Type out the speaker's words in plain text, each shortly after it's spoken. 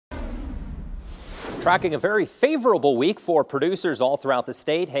Tracking a very favorable week for producers all throughout the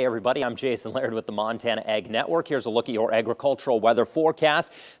state. Hey everybody, I'm Jason Laird with the Montana Ag Network. Here's a look at your agricultural weather forecast.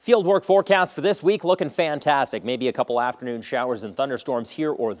 Fieldwork forecast for this week looking fantastic. Maybe a couple afternoon showers and thunderstorms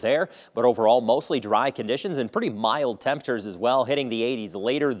here or there, but overall mostly dry conditions and pretty mild temperatures as well, hitting the 80s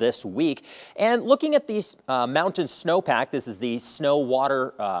later this week. And looking at these mountain snowpack, this is the snow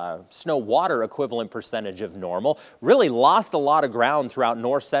water equivalent percentage of normal. Really lost a lot of ground throughout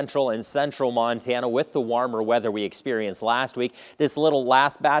north central and central Montana with the warmer weather we experienced last week. This little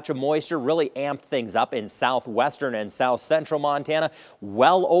last batch of moisture really amped things up in southwestern and south central Montana,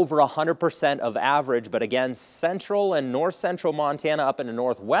 well over 100% of average, but again, central and north central Montana up into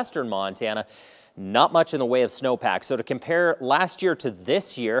northwestern Montana, not much in the way of snowpack. So to compare last year to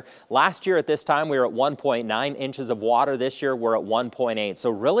this year, last year at this time we were at 1.9 inches of water. This year we're at 1.8. So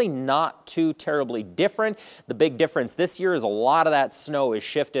really not too terribly different. The big difference this year is a lot of that snow is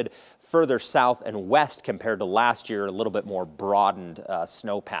shifted further south and west compared to last year, a little bit more broadened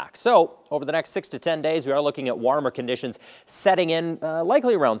snowpack. So over the next 6 to 10 days, we are looking at warmer conditions setting in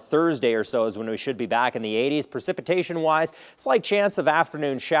likely around Thursday or so is when we should be back in the 80s. Precipitation-wise, slight chance of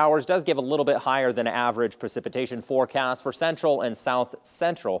afternoon showers does give a little bit higher than average precipitation forecast for central and south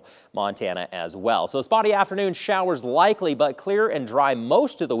central Montana as well. So spotty afternoon showers likely, but clear and dry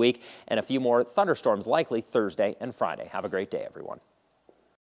most of the week, and a few more thunderstorms likely Thursday and Friday. Have a great day, everyone.